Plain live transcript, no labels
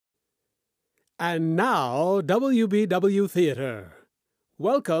And now, WBW Theater.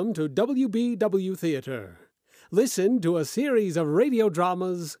 Welcome to WBW Theater. Listen to a series of radio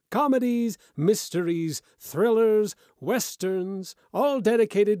dramas, comedies, mysteries, thrillers, westerns, all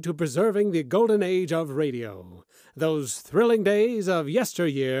dedicated to preserving the golden age of radio. Those thrilling days of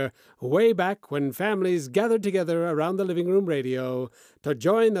yesteryear, way back when families gathered together around the living room radio to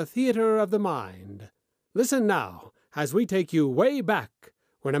join the theater of the mind. Listen now as we take you way back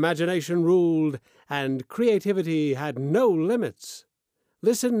when imagination ruled and creativity had no limits.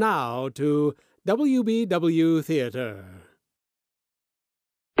 Listen now to WBW Theater.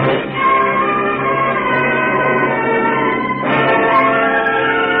 The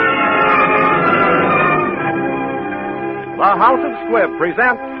House of Squibb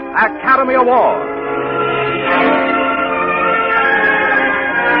presents Academy Award.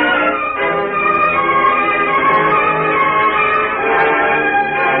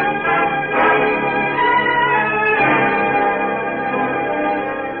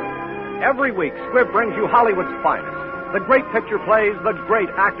 Every week, Squibb brings you Hollywood's finest. The great picture plays, the great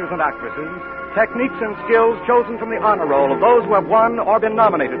actors and actresses, techniques and skills chosen from the honor roll of those who have won or been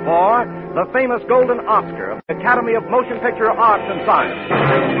nominated for the famous Golden Oscar of the Academy of Motion Picture Arts and Science.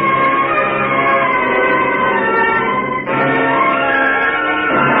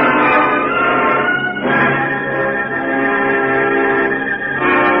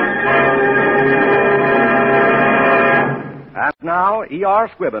 Now, E.R.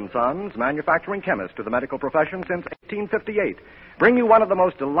 Squibb & Sons, manufacturing chemist to the medical profession since 1858, bring you one of the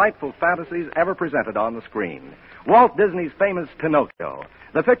most delightful fantasies ever presented on the screen. Walt Disney's famous Pinocchio,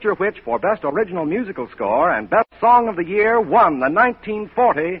 the picture which, for Best Original Musical Score and Best Song of the Year, won the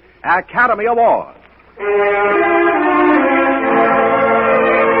 1940 Academy Award.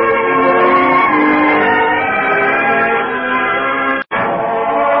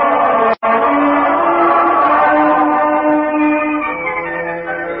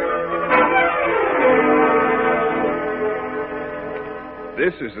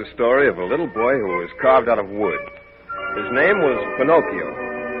 This is the story of a little boy who was carved out of wood. His name was Pinocchio.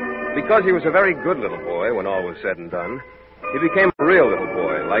 Because he was a very good little boy when all was said and done, he became a real little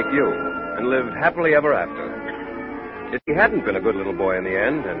boy like you and lived happily ever after. If he hadn't been a good little boy in the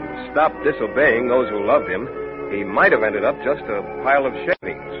end and stopped disobeying those who loved him, he might have ended up just a pile of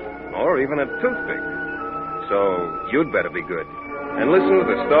shavings or even a toothpick. So you'd better be good and listen to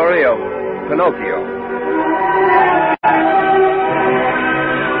the story of Pinocchio.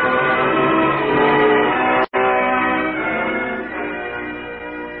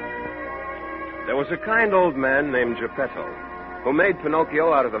 There was a kind old man named Geppetto who made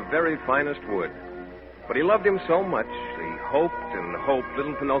Pinocchio out of the very finest wood. But he loved him so much, he hoped and hoped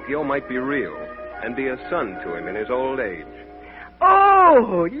little Pinocchio might be real and be a son to him in his old age.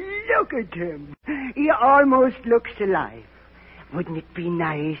 Oh, look at him. He almost looks alive. Wouldn't it be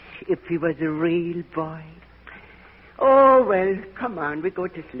nice if he was a real boy? Oh, well, come on, we go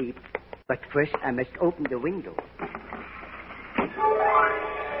to sleep. But first I must open the window.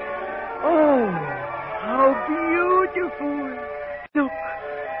 Oh, how beautiful. Look,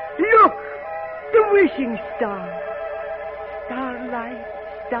 the wishing star. Starlight,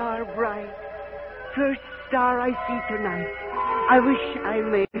 star bright. First star I see tonight. I wish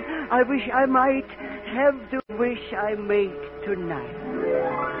I might have the wish I made tonight.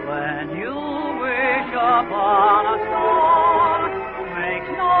 When you wish upon a star, makes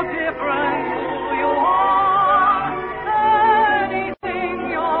no difference who you are. Anything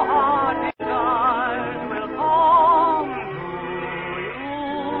your heart desires will come to you.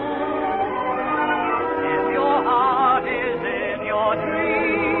 If your heart is in your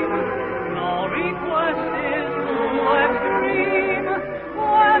dream, no request is too extreme.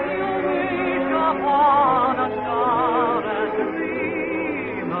 When you wish upon a star and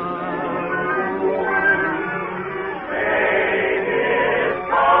dream Fate is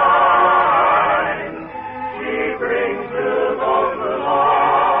kind. She brings to those who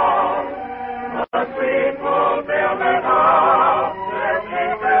love the sweet fulfillment of their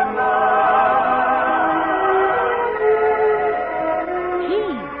secret love.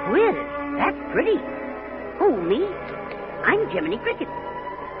 Gee whiz, that's pretty. Who, me? I'm Jiminy Cricket.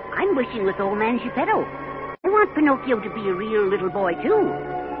 I'm wishing with old man Geppetto. I want Pinocchio to be a real little boy, too.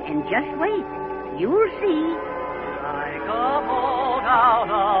 And just wait. You'll see. Like a boat out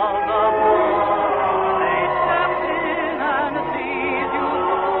of the blue, they stepped in and seized you.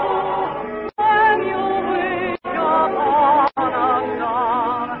 When you wish upon a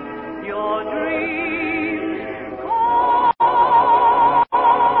star, your dreams come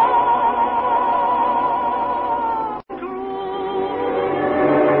true.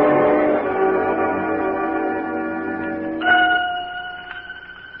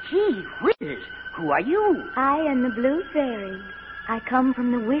 are you? I am the Blue Fairy. I come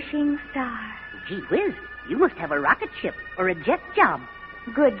from the Wishing Star. Gee whiz, you must have a rocket ship or a jet job.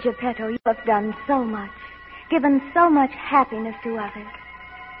 Good Geppetto, you have done so much, given so much happiness to others.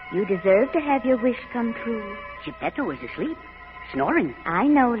 You deserve to have your wish come true. Geppetto is asleep, snoring. I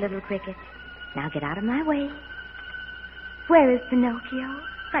know, little cricket. Now get out of my way. Where is Pinocchio?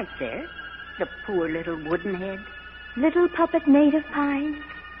 Right there, the poor little wooden head. Little puppet made of pine,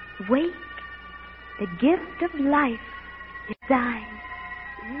 wake. The gift of life is thine.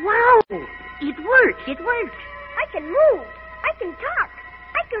 Wow! It works, it works. I can move. I can talk.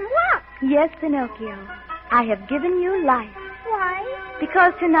 I can walk. Yes, Pinocchio, I have given you life. Why?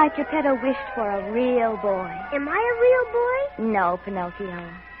 Because tonight Geppetto wished for a real boy. Am I a real boy? No, Pinocchio.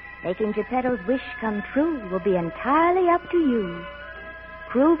 Making Geppetto's wish come true will be entirely up to you.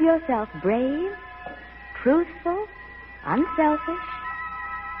 Prove yourself brave, truthful, unselfish,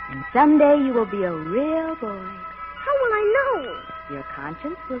 and someday you will be a real boy. How will I know? Your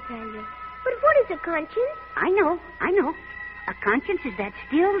conscience will tell you. But what is a conscience? I know. A conscience is that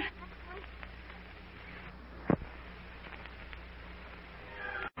still...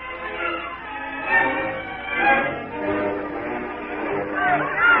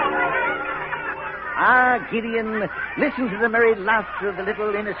 Ah, Gideon, listen to the merry laughter of the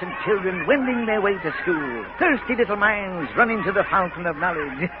little innocent children wending their way to school. Thirsty little minds running to the fountain of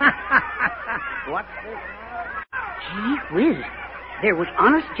knowledge. What's this? Gee whiz. There was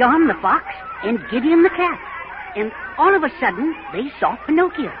Honest John the Fox and Gideon the Cat. And all of a sudden, they saw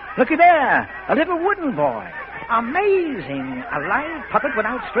Pinocchio. Looky there, a little wooden boy. Amazing. A live puppet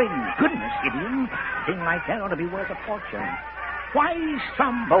without strings. Goodness, Gideon. A thing like that ought to be worth a fortune. Why,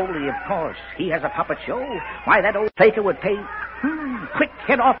 Stromboli, of course. He has a puppet show. Why, that old faker would pay... Quick,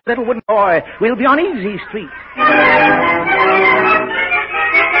 head off, little wooden boy. We'll be on Easy Street.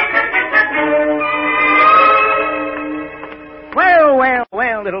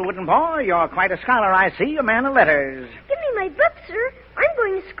 Well, little wooden boy. You're quite a scholar, I see. A man of letters. Give me my book, sir. I'm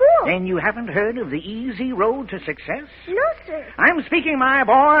going to school. Then you haven't heard of the easy road to success? No, sir. I'm speaking, my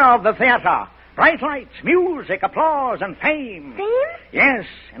boy, of the theater. Bright lights, music, applause, and fame. Fame? Yes,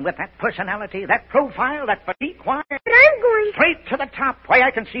 and with that personality, that profile, that physique, why... But I'm going... Straight to the top. Why,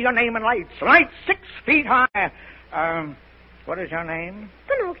 I can see your name in lights. Lights 6 feet high. What is your name?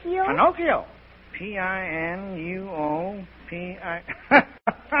 Pinocchio. Pinocchio. Pinuopi.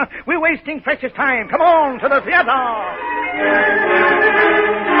 We're wasting precious time. Come on to the theater.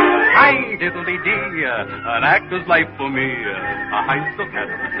 Hi, diddly-dee, an actor's life for me. A high silk hat,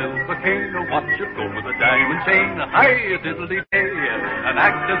 a silver cane, a watch, a gold with a diamond chain. Hi, diddly-dee, an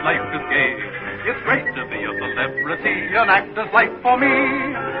actor's life is gay. It's great to be a celebrity, an actor's life for me.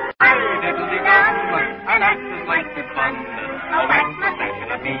 Hi, diddly-dum, an actor's life is fun. A wax mustache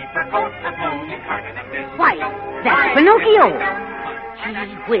and a beaver coat, a pony cart and a business. Why, that's Pinocchio.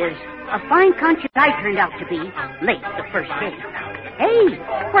 Gee whiz, a fine conscience I turned out to be late the first day. Hey,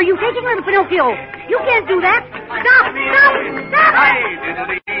 where are you taking little Pinocchio? You can't do that. Stop! Hi,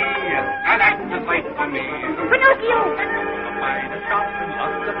 diddly-dee, an actor's life for me. Pinocchio! A fine shop and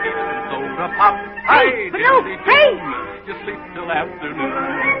lots of peanuts and soda pop. Hi, Hey, Pinocchio! Hey! You sleep till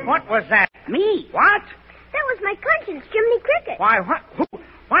afternoon. What was that? Me. What? That was my conscience, Jiminy Cricket. Why, what?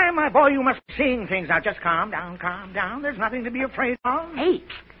 Why, my boy, you must be seeing things. Now, just calm down. There's nothing to be afraid of. Hey,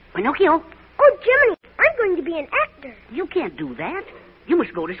 Pinocchio, Oh, Jiminy, I'm going to be an actor. you can't do that. You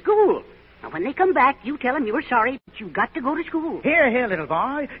must go to school. Now, when they come back, you tell them you were sorry, but you got to go to school. Here, little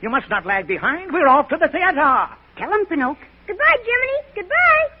boy. You must not lag behind. We're off to the theater. Tell them, Pinocchio. Goodbye, Jiminy.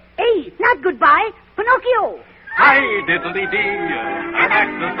 Goodbye. Hey, not goodbye. Pinocchio. Hi, diddly-dee, an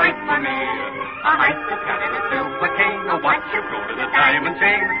actor's life for me. A high silk hat and a silver cane, a watch, a gold and a diamond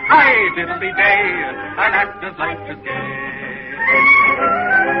chain. Hi, diddly-day, an actor's life is gay.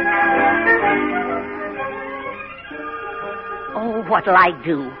 Oh, what'll I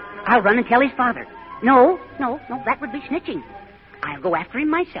do? I'll run and tell his father. No, that would be snitching. I'll go after him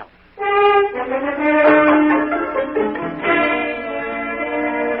myself.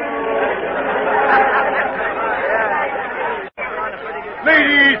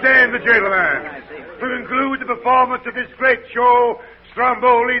 Ladies and gentlemen, to conclude the performance of this great show,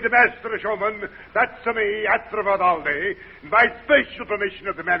 Stromboli, the master showman, that's me, Atravadalde, by special permission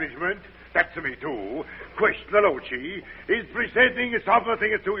of the management, that's me too, Questlaloci, is presenting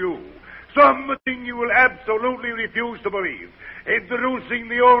something to you. Something you will absolutely refuse to believe. Introducing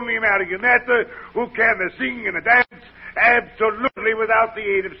the only marionette who can sing and dance absolutely without the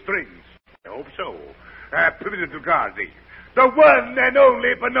aid of strings. I hope so. Permitted to Gardi. The one and only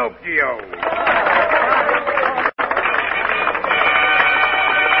Pinocchio.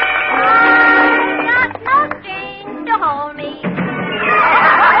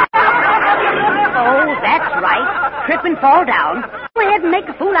 trip and fall down, go ahead and make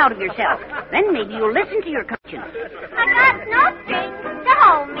a fool out of yourself. Then maybe you'll listen to your conscience. I got no strings to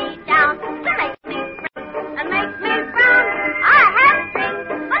hold me down, to make me spring and make me frown. I have strings,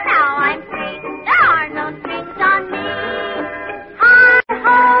 but now I'm free. There are no strings on me.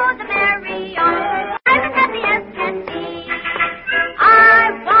 Hi-ho, the merry on. I'm as happy as can be.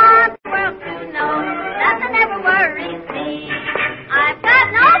 I want the world to know nothing ever worries me. I've got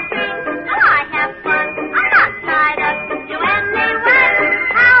no strings, so I have fun. I'm not tied up to anyone.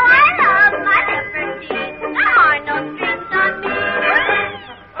 How I love my liberty. There are no strings on me.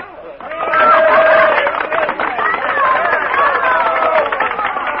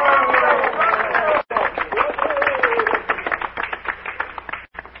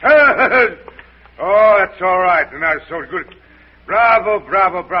 Oh, that's all right. And that's so good. Bravo,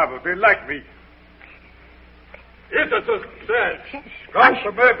 bravo, bravo. They like me. Yes, that's a sad. Gosh,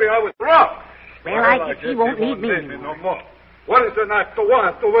 maybe I was wrong. Well, I guess he won't need me me no more. What is an act to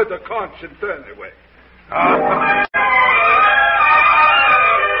want with a conscience anyway? I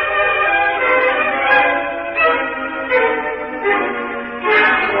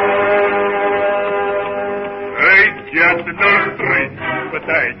got no strength, but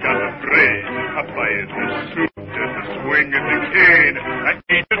I got afraid. I fired the suit and the swing and the cane. I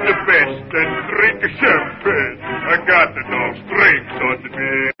ate the best and drink a champagne. I got no strength on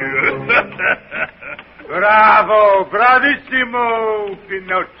me. Bravo, bravissimo,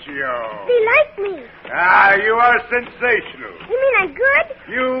 Pinocchio. They like me. Ah, you are sensational. You mean I'm good?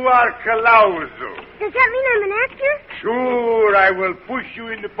 You are Calauso. Does that mean I'm an actor? Sure, I will push you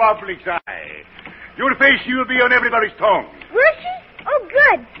in the public's eye. Your face will be on everybody's tongue. Will she? Oh,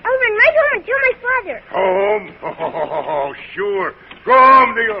 good. I'll run right home and tell my father. Home? Oh, sure. Go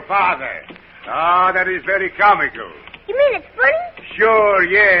home to your father. Ah, that is very comical. You mean it's funny? Sure,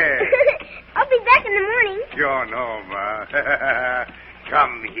 yeah. I'll be back in the morning. Sure, no, Ma.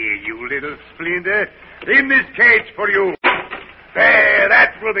 Come here, you little splinter. In this cage for you. There,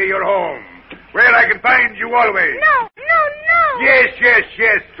 that will be your home. Where I can find you always. No. Yes.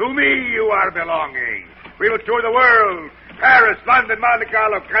 To me you are belonging. We will tour the world. Paris, London, Monte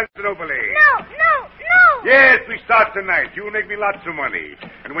Carlo, Constantinople. No. Yes, we start tonight. You will make me lots of money.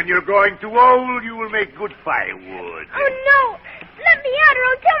 And when you're growing too old, you will make good firewood. Oh, no. Let me out or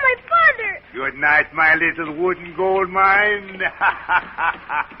I'll tell my father. Good night, my little wooden gold mine.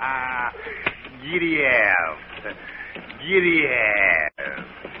 Giddy elf.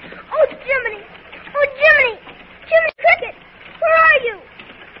 Oh, Jiminy. Jiminy Cricket. Where are you?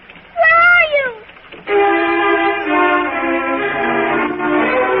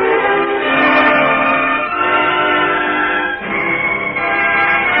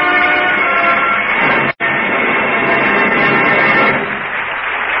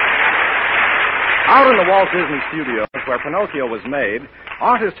 Out in the Walt Disney Studios, where Pinocchio was made,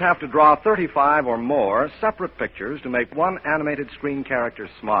 artists have to draw 35 or more separate pictures to make one animated screen character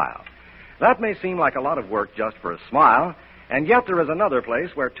smile. That may seem like a lot of work just for a smile, and yet there is another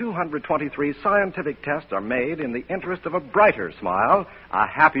place where 223 scientific tests are made in the interest of a brighter smile, a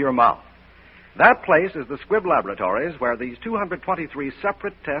happier mouth. That place is the Squibb Laboratories, where these 223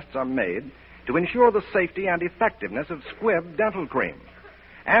 separate tests are made to ensure the safety and effectiveness of Squibb Dental Cream.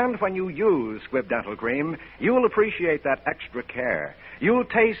 And when you use Squibb Dental Cream, you'll appreciate that extra care. You'll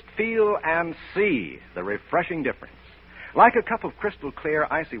taste, feel, and see the refreshing difference. Like a cup of crystal clear,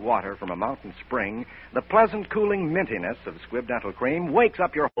 icy water from a mountain spring, the pleasant, cooling mintiness of Squibb Dental Cream wakes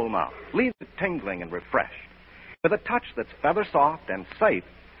up your whole mouth, leaves it tingling and refreshed. With a touch that's feather soft and safe,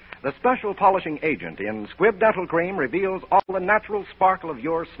 the special polishing agent in Squibb Dental Cream reveals all the natural sparkle of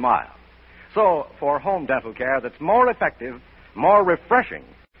your smile. So, for home dental care that's more effective, more refreshing,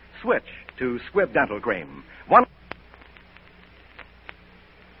 switch to Squibb Dental Cream, one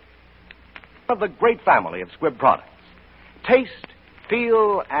of the great family of Squibb products. Taste,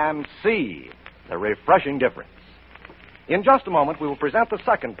 feel, and see the refreshing difference. In just a moment, we will present the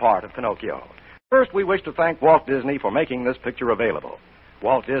second part of Pinocchio. First, we wish to thank Walt Disney for making this picture available.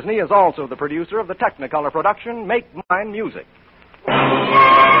 Walt Disney is also the producer of the Technicolor production, Make Mine Music.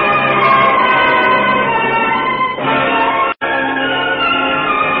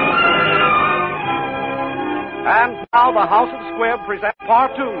 And now the House of Squibb presents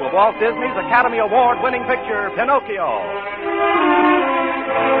Part 2 of Walt Disney's Academy Award-winning picture, Pinocchio.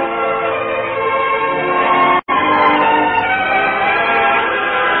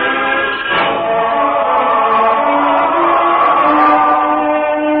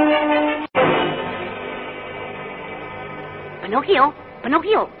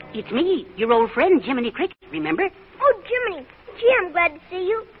 Pinocchio, it's me, your old friend, Jiminy Cricket, remember? Oh, Jiminy. Gee, I'm glad to see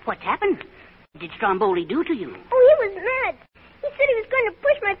you. What's happened? What did Stromboli do to you? Oh, he was mad. He said he was going to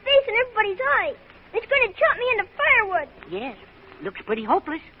push my face in everybody's eye. He's going to chop me into firewood. Yes, looks pretty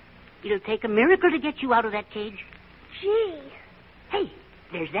hopeless. It'll take a miracle to get you out of that cage. Gee. Hey,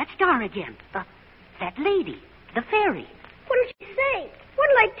 there's that star again. That lady, the fairy. What did she say?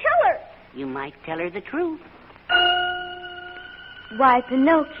 What'll I tell her? You might tell her the truth. Why,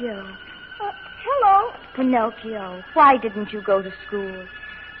 Pinocchio. Hello. Pinocchio, why didn't you go to school?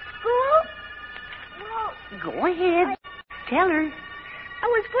 School? Well, go ahead. Tell her. I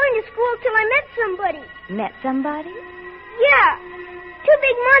was going to school till I met somebody. Met somebody? Yeah. 2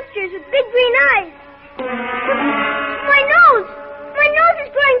 big monsters with big green eyes. My nose! My nose is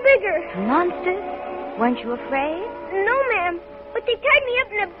growing bigger. Monsters? Weren't you afraid? No, ma'am. But they tied me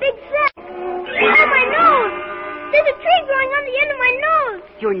up in a big sack. Oh, my nose! There's a tree growing on the end of my nose.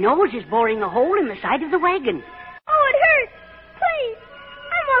 Your nose is boring a hole in the side of the wagon. Oh, it hurts. Please.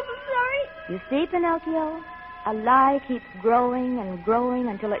 I'm awful sorry. You see, Pinocchio, a lie keeps growing and growing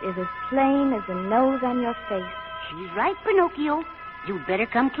until it is as plain as the nose on your face. She's right, Pinocchio. You'd better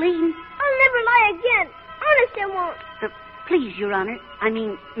come clean. I'll never lie again. Honest, I won't. Please, Your Honor,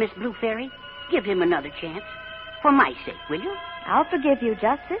 Miss Blue Fairy, give him another chance. For my sake, will you? I'll forgive you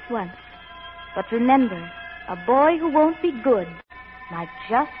just this once. But remember, a boy who won't be good might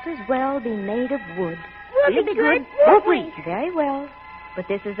just as well be made of wood. We'll be good, won't we? Very well. But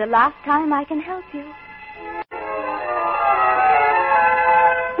this is the last time I can help you.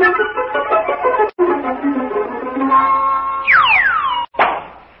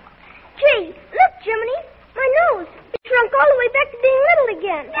 Gee, look, Jiminy. My nose. It shrunk all the way back to being little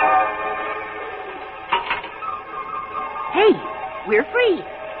again. Hey, we're free.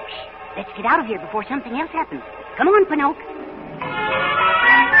 Shh, let's get out of here before something else happens. Come on, Pinocchio.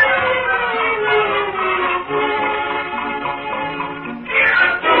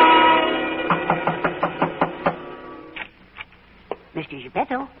 Mr.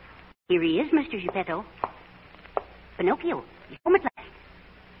 Geppetto. Here he is, Mr. Geppetto. Pinocchio, he's home at last.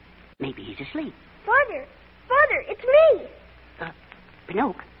 Maybe he's asleep. Father, it's me.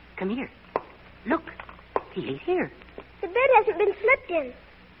 Pinocchio, come here. Look, he lays here. The bed hasn't been slept in.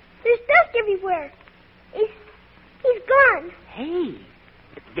 There's dust everywhere. He's gone. Hey,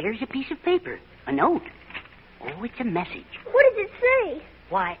 there's a piece of paper, a note. Oh, it's a message. What does it say?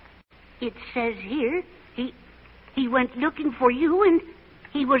 Why, it says here, he went looking for you and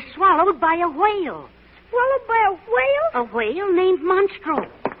he was swallowed by a whale. Swallowed by a whale? A whale named Monstro.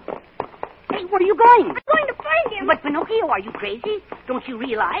 Hey, where are you going? I'm going to find him. But, Pinocchio, are you crazy? Don't you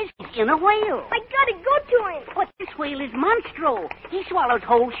realize he's in a whale? I gotta go to him. But this whale is Monstro. He swallows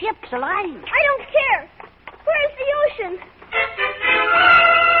whole ships alive. I don't care. Where's the ocean?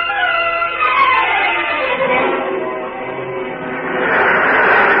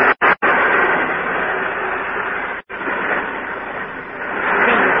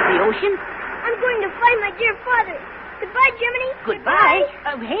 The ocean? I'm going to find my dear father. Goodbye, Jiminy. Goodbye.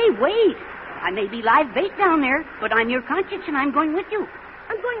 Hey, wait. I may be live bait down there, but I'm your conscience and I'm going with you.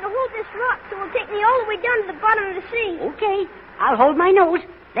 I'm going to hold this rock so it'll take me all the way down to the bottom of the sea. Okay. I'll hold my nose.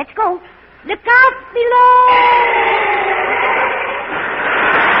 Let's go. Look out below!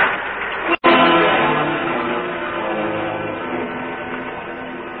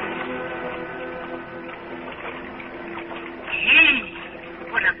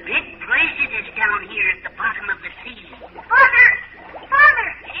 What a big place it is down here at the bottom of the sea. Father!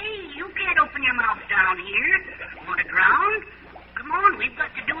 Hey, you can't open your mouth down here. On the ground? Come on, we've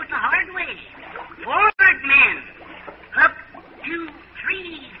got to do it the hard way. Forward, men. Up, 2,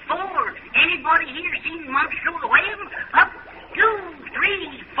 3, 4. Anybody here seen Monstro the whale? Up, 2,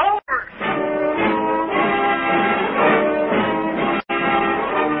 3, 4.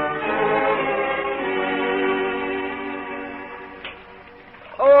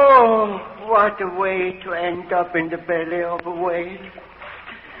 Oh, what a way to end up in the belly of a whale.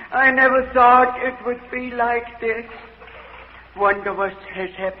 I never thought it would be like this. Wonder what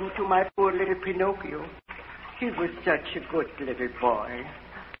has happened to my poor little Pinocchio. He was such a good little boy.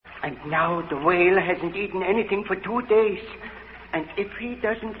 And now the whale hasn't eaten anything for 2 days. And if he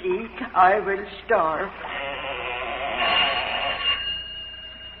doesn't eat, I will starve.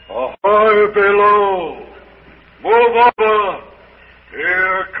 Ahoy below! Move over!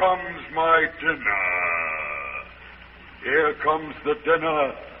 Here comes my dinner. Here comes the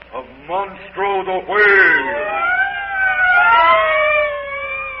dinner of Monstro the whale.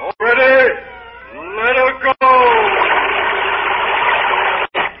 All ready? Let her go!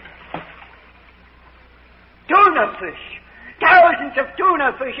 Tuna fish! Thousands of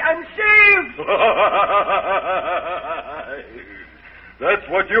tuna fish! I'm saved! That's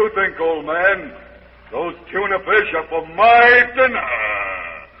what you think, old man. Those tuna fish are for my dinner.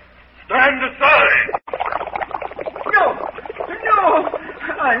 Stand aside. No!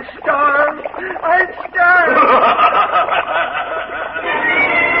 I'll starve!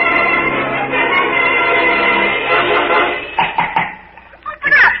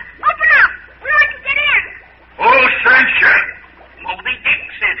 Open up! We want to get in! Oh, sanction! Moby Dick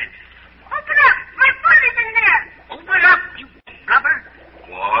said it. Open up! My foot is in there! Open up, you blubber.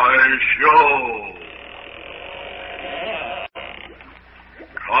 Why, sure.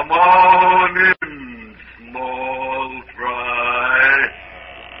 Come on in, small fry.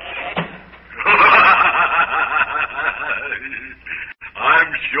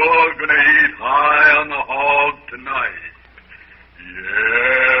 I'm sure gonna eat high on the hog tonight.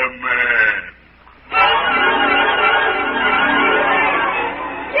 Yeah, man.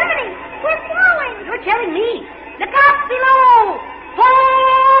 Jiminy, we're falling! You're telling me. Look out below!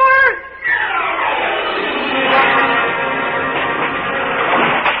 Forward!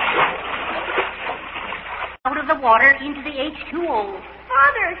 Out of the water into the H2O.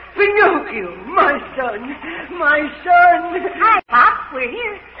 Father! Pinocchio, my son! Hi, Pop. We're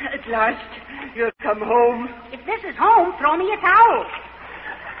here. At last, you've come home. If this is home, throw me a towel.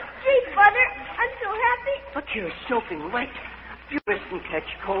 Gee, Father, I'm so happy. But you're soaking wet. You mustn't catch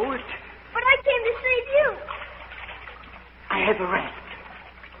cold. But I came to save you. I have a raft,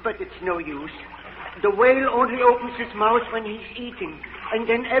 but it's no use. The whale only opens his mouth when he's eating, and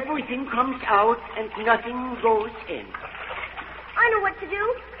then everything comes out and nothing goes in. I know what to do.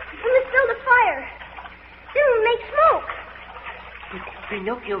 We must build a fire. Then we'll make smoke. But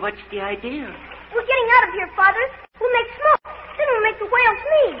Pinocchio, what's the idea? We're getting out of here, Father. We'll make smoke. Then we'll make the whales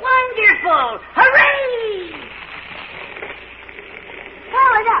leave. Wonderful! Hooray!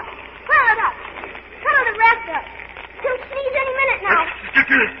 Pile it up. Pile the raft up. He'll sneeze any minute now.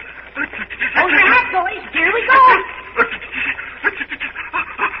 Hold your hat, boys. Here we go.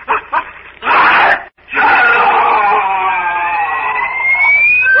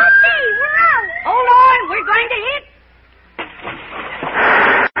 Whoopee, we're out. Hold on. We're going to hit.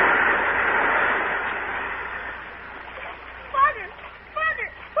 Father,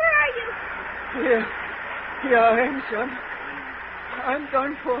 where are you? Here I am, son. I'm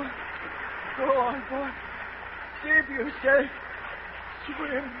done for. Go on, boy. Save yourself.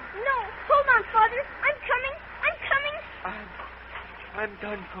 Swim. No, hold on, Father. I'm coming. I'm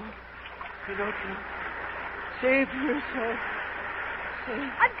done for. Pinocchio, save yourself.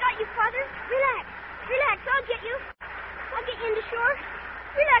 I've got you, Father. Relax. I'll get you. I'll get you into shore.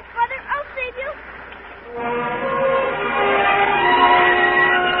 Relax, Father. I'll save you.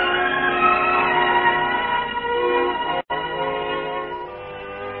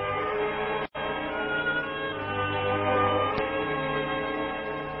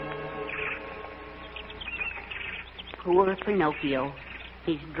 Poor Pinocchio.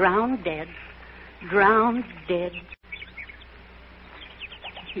 He's drowned dead.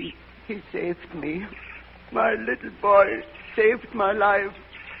 He saved me. My little boy saved my life.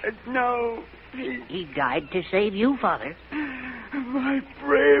 And now He died to save you, Father. my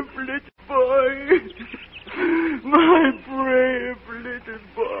brave little boy. My brave little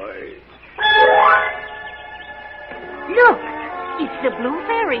boy. Look! It's the blue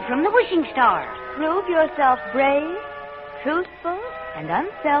fairy from the wishing star. Prove yourself brave, truthful, and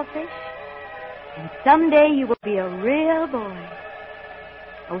unselfish, and someday you will be a real boy.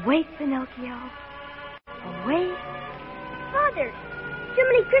 Awake, Pinocchio. Awake. Father,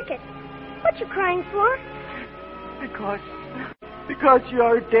 Jiminy Cricket, what you crying for? Because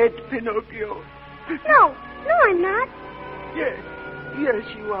you're dead, Pinocchio. No, I'm not. Yes,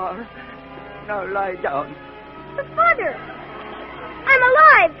 you are. Now lie down. But Father, I'm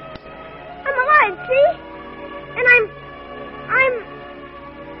alive, see? And I'm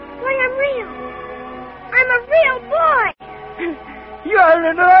real. I'm a real boy. You are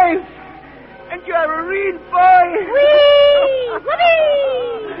alive, and you are a real boy. Whee! Whoopee!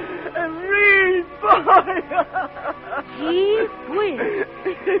 A real boy. Gee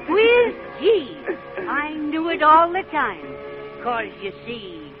whiz, gee. I knew it all the time. 'Cause you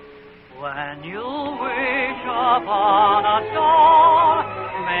see, when you wish upon a star,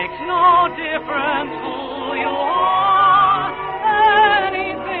 makes no difference who you are.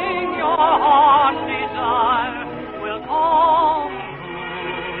 Anything your heart desire will come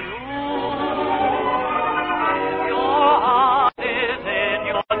to you. Your heart is in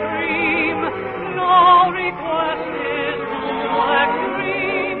your dream. No request is too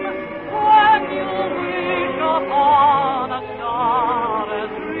extreme. When you wish upon a star as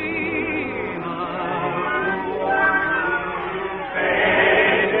dreamer.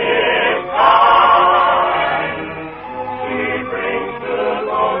 Fate is hard.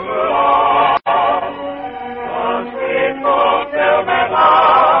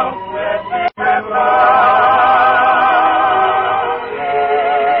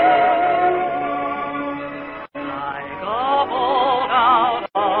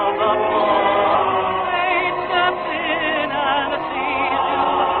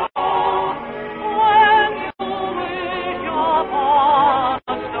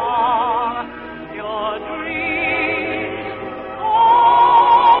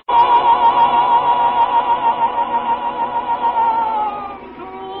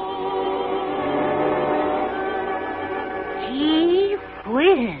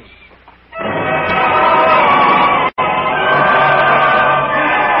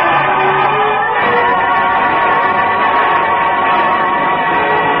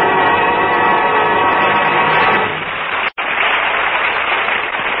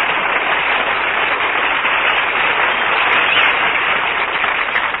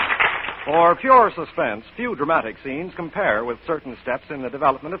 For pure suspense, few dramatic scenes compare with certain steps in the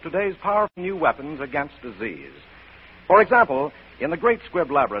development of today's powerful new weapons against disease. For example, in the great Squibb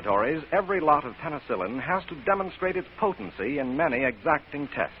laboratories, every lot of penicillin has to demonstrate its potency in many exacting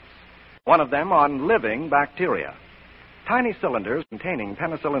tests, one of them on living bacteria. Tiny cylinders containing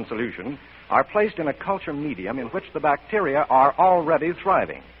penicillin solution are placed in a culture medium in which the bacteria are already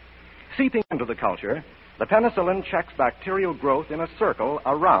thriving. Seeping into the culture, the penicillin checks bacterial growth in a circle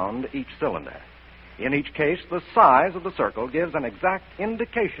around each cylinder. In each case, the size of the circle gives an exact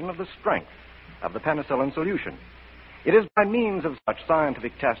indication of the strength of the penicillin solution. It is by means of such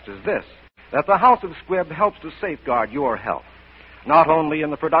scientific tests as this that the House of Squibb helps to safeguard your health, not only in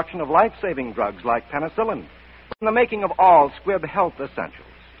the production of life-saving drugs like penicillin, but in the making of all Squibb health essentials.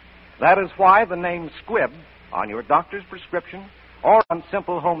 That is why the name Squibb on your doctor's prescription or on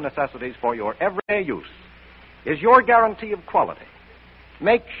simple home necessities for your everyday use is your guarantee of quality.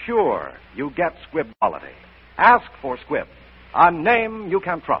 Make sure you get Squibb quality. Ask for Squibb, a name you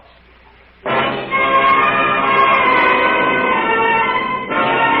can trust.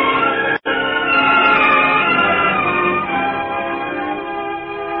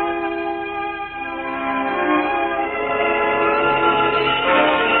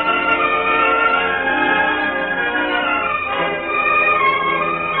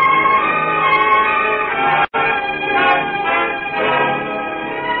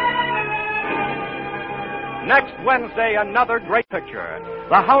 Next Wednesday, another great picture.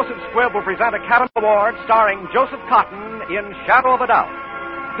 The House of Squibb will present Academy Award starring Joseph Cotton in Shadow of a Doubt.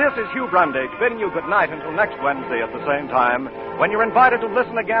 This is Hugh Brundage bidding you good night until next Wednesday at the same time, when you're invited to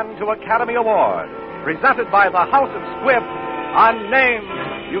listen again to Academy Award, presented by the House of Squibb, a name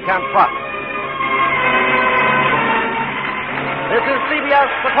you can trust. This is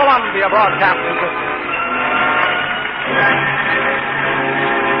CBS, the Columbia Broadcasting System.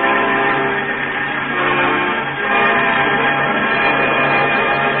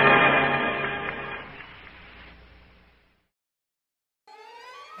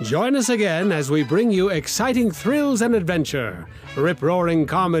 Join us again as we bring you exciting thrills and adventure, rip-roaring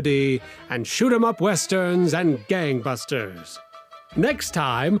comedy, and shoot-'em-up westerns and gangbusters. Next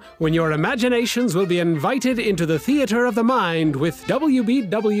time, when your imaginations will be invited into the theater of the mind with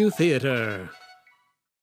WBW Theater.